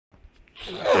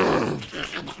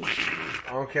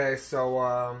Okay,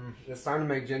 so it's time to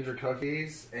make ginger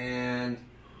cookies, and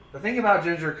the thing about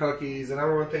ginger cookies, the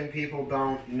number one thing people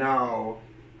don't know,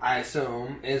 I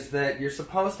assume, is that you're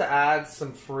supposed to add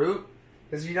some fruit,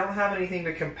 because if you don't have anything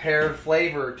to compare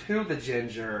flavor to the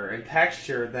ginger and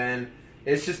texture, then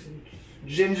it's just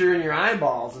ginger in your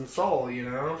eyeballs and soul, you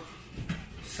know?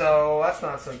 So that's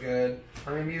not so good.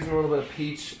 I'm going to be using a little bit of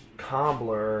peach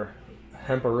cobbler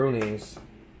hemperoonies.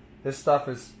 This stuff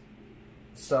is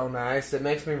so nice. It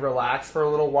makes me relax for a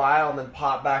little while and then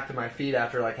pop back to my feet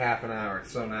after like half an hour.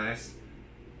 It's so nice.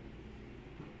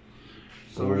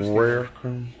 So we're just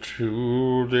welcome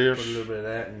to this put a little bit of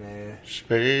that in there.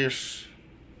 space.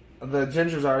 The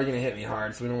ginger's already going to hit me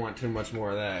hard, so we don't want too much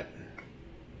more of that.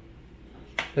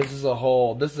 This is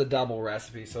a double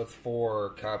recipe, so it's 4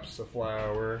 cups of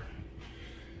flour.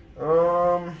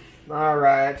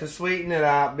 Alright, to sweeten it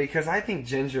up, because I think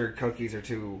ginger cookies are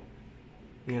too,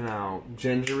 you know,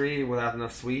 gingery without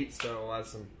enough sweet, so I'll add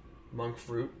some monk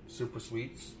fruit, super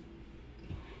sweets.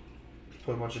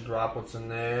 Put a bunch of droplets in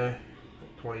there,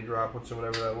 20 droplets or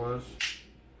whatever that was.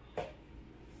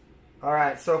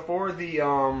 Alright, so for the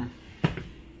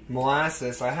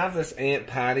molasses, I have this Aunt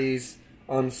Patty's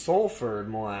unsulfured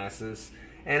molasses,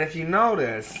 and if you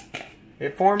notice,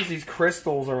 it forms these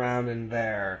crystals around in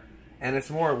there, and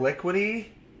it's more liquidy,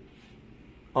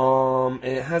 and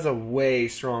it has a way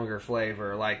stronger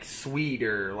flavor, like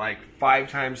sweeter, like 5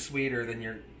 times sweeter than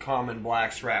your common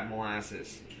blackstrap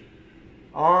molasses.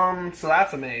 So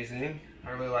that's amazing. I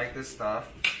really like this stuff.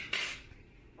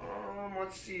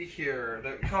 Let's see here.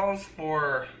 That calls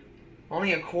for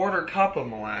only a 1/4 cup of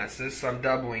molasses, so I'm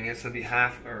doubling it, so it'd be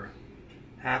half a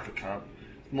cup.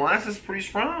 Molasses is pretty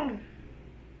strong.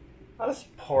 I'll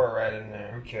just pour it right in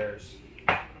there. Who cares?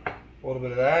 A little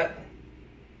bit of that.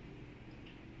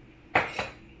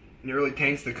 It really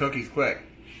taints the cookies quick.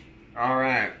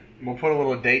 Alright. We'll put a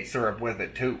little date syrup with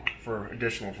it too for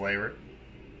additional flavor.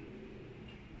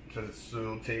 Because it's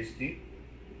so tasty.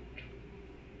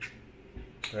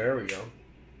 There we go.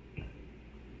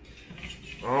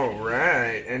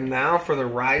 Alright. And now for the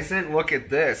rising. Look at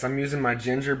this. I'm using my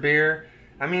ginger beer.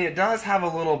 I mean, it does have a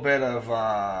little bit of,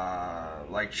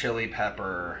 like, chili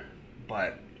pepper,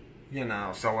 but, you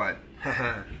know, so what?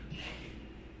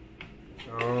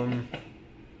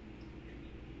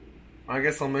 I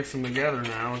guess I'll mix them together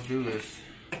now. Let's do this.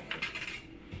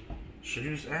 Should I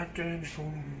use after and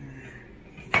before?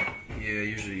 Yeah,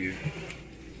 usually you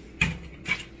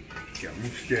got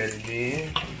mix that in there.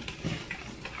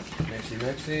 Mixy,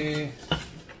 mixy.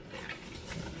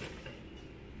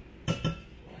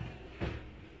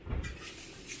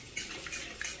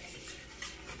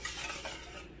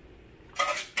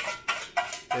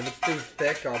 If it's too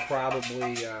thick, I'll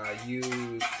probably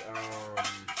use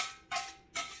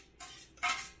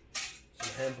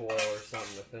some hemp oil or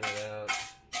something to thin it out.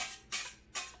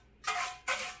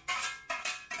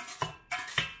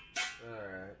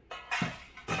 Alright.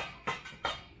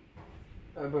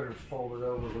 I better fold it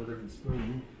over with a different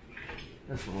spoon.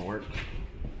 This one will work.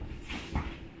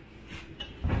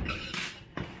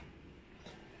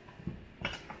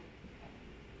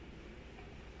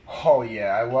 Oh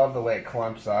yeah, I love the way it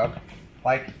clumps up.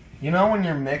 Like, you know when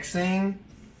you're mixing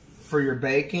for your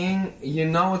baking, you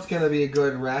know it's going to be a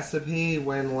good recipe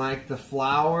when, like, the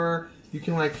flour, you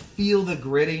can, like, feel the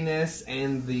grittiness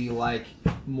and the, like,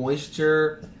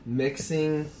 moisture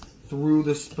mixing through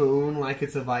the spoon like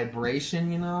it's a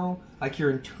vibration, you know? Like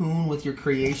you're in tune with your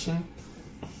creation.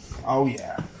 Oh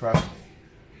yeah, trust me.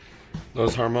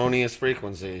 Those harmonious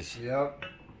frequencies. Yep.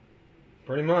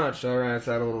 Pretty much. Alright, let's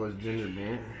add a little of this ginger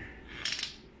beer.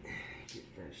 Get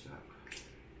finished up.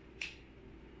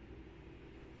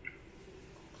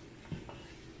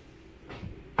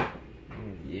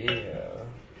 Yeah.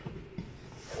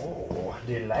 Oh,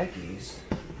 they like these.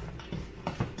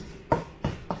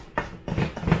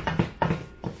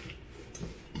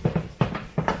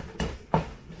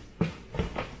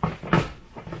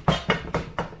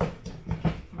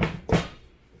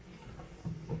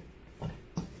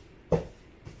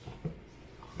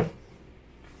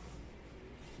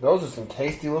 Those are some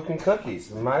tasty looking cookies.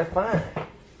 They're mighty fine.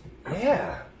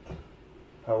 Yeah.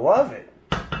 I love it.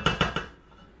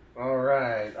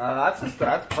 Alright.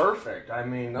 That's perfect. I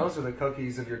mean, those are the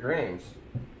cookies of your dreams.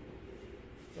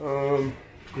 Yeah,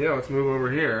 let's move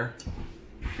over here.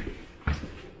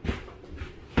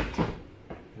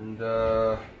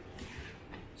 And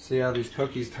see how these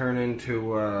cookies turn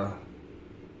into a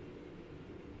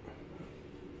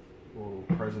little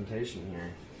presentation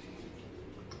here.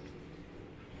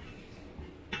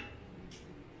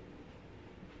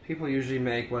 People usually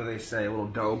make, what do they say, little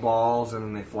dough balls, and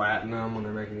then they flatten them when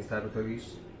they're making these type of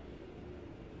cookies.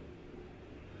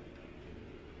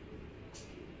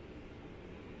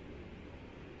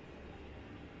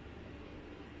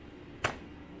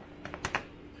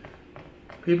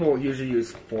 People usually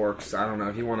use forks. I don't know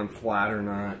if you want them flat or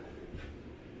not.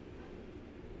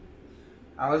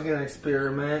 I was going to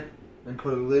experiment and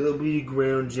put a little bit of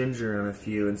ground ginger on a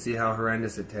few and see how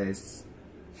horrendous it tastes.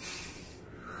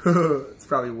 It's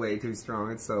probably way too strong.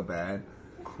 It's so bad.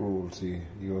 Cruelty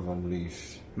you have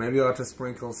unleashed. Maybe I'll have to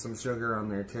sprinkle some sugar on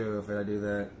there too if I do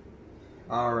that.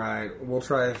 Alright, we'll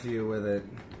try a few with it.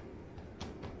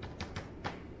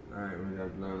 Alright, we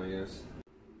got none, I guess.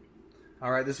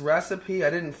 Alright, this recipe,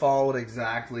 I didn't follow it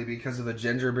exactly because of the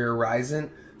ginger beer rising.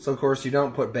 So, of course, you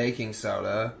don't put baking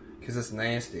soda because it's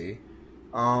nasty.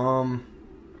 So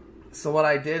what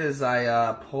I did is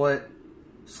I put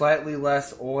slightly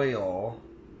less oil,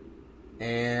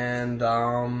 and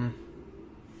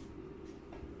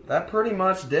that pretty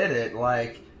much did it.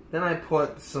 Like, then I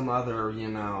put some other, you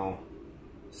know,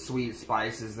 sweet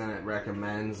spices than it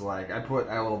recommends. Like, I put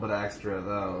a little bit extra of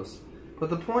those.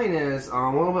 But the point is, a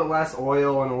little bit less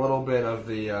oil and a little bit of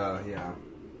the, yeah,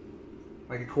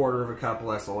 like a quarter of a cup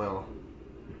less oil.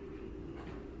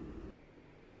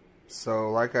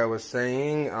 So, like I was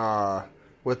saying,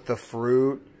 with the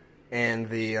fruit and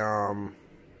the,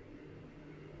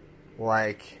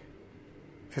 like,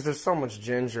 because there's so much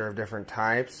ginger of different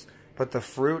types, but the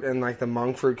fruit and, like, the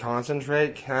monk fruit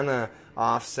concentrate kind of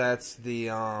offsets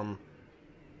the,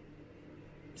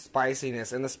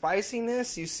 spiciness. And the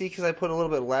spiciness, you see, because I put a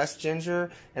little bit less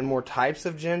ginger and more types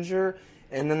of ginger,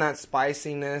 and then that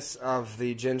spiciness of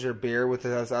the ginger beer with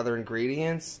those other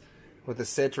ingredients, with the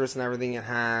citrus and everything it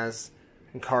has,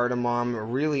 and cardamom, it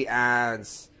really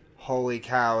adds, holy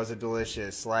cow, is it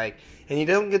delicious. Like, and you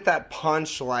don't get that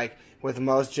punch like with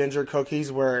most ginger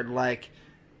cookies where it like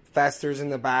festers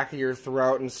in the back of your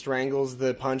throat and strangles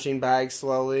the punching bag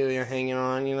slowly, you're hanging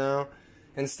on, you know.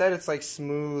 Instead, it's like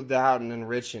smoothed out and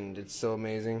enriched. It's so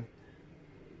amazing.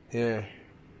 Yeah.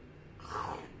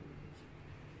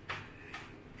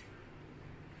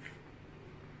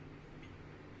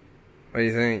 What do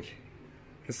you think?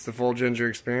 It's the full ginger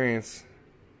experience.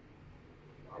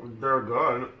 They're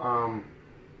good. I'm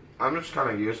just kind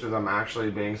of used to them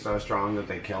actually being so strong that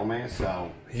they kill me.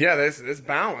 So yeah, it's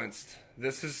balanced.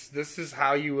 This is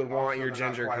how you would want your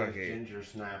ginger cookie. Ginger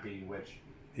snappy, which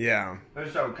yeah,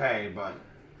 it's okay, but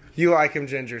you like them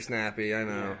ginger snappy. I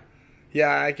know.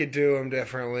 Yeah, I could do them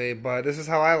differently, but this is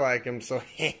how I like them. So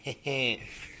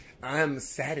I'm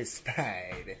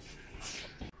satisfied.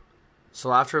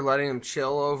 So after letting them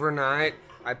chill overnight,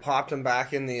 I popped them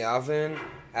back in the oven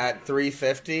at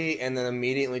 350 and then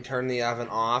immediately turned the oven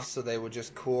off so they would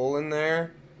just cool in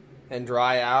there and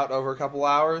dry out over a couple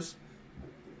hours.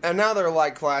 And now they're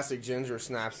like classic ginger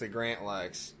snaps that Grant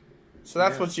likes. So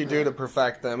that's what you do to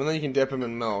perfect them, and then you can dip them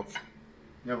in milk.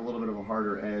 You have a little bit of a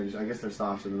harder edge. I guess they're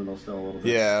soft in the middle still a little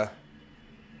bit. Yeah.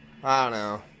 I don't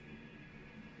know.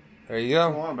 There you go.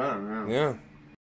 It's a lot better, Yeah.